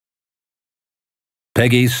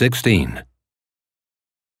Peggy 16.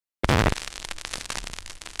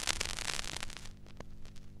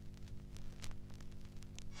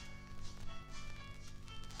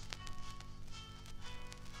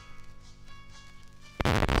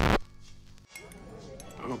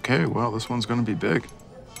 Okay, well, this one's gonna be big.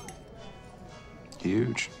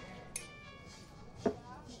 Huge.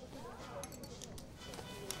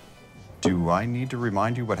 Do I need to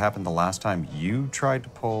remind you what happened the last time you tried to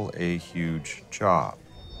pull a huge job?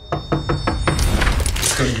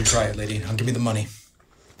 Just go ahead and try it, lady. Now give me the money.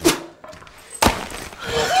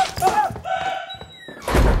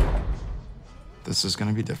 This is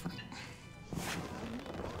gonna be different.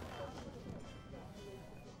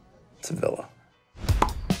 It's a villa.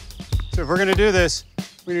 So if we're gonna do this,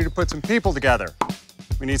 we need to put some people together.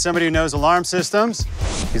 We need somebody who knows alarm systems.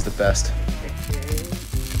 He's the best.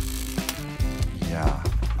 Yeah.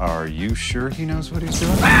 Are you sure he knows what he's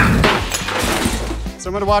doing?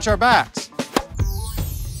 Someone to watch our backs.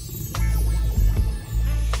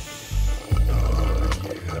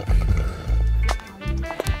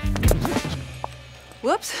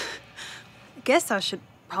 Whoops. I guess I should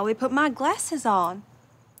probably put my glasses on.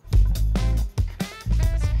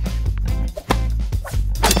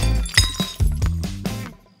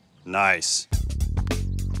 Nice.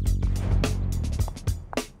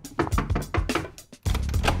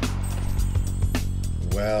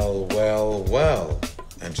 Well, well, well.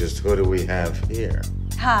 And just who do we have here?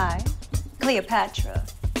 Hi, Cleopatra,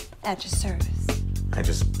 at your service. I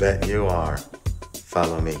just bet you are.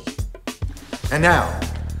 Follow me. And now,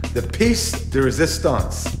 the piece de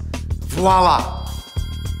resistance. Voila!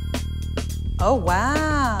 Oh,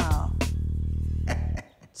 wow.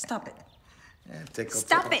 Stop it. Tickle,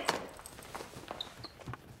 Stop tickle. it.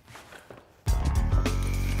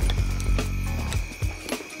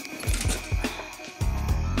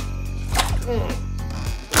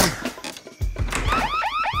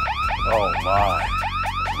 Oh, my.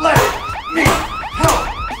 Let me help!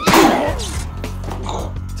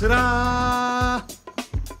 Ta-da!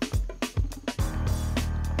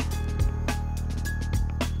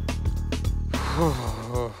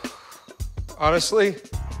 Honestly,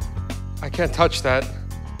 I can't touch that.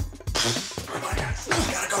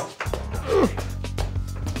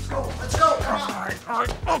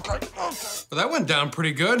 Well, that went down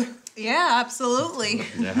pretty good. Yeah, absolutely.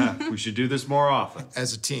 Yeah, we should do this more often.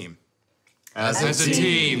 As a team. As a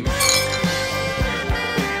team.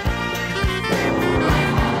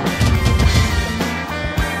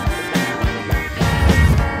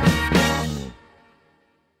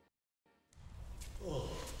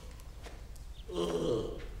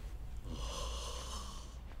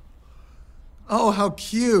 Oh, how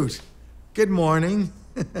cute. Good morning.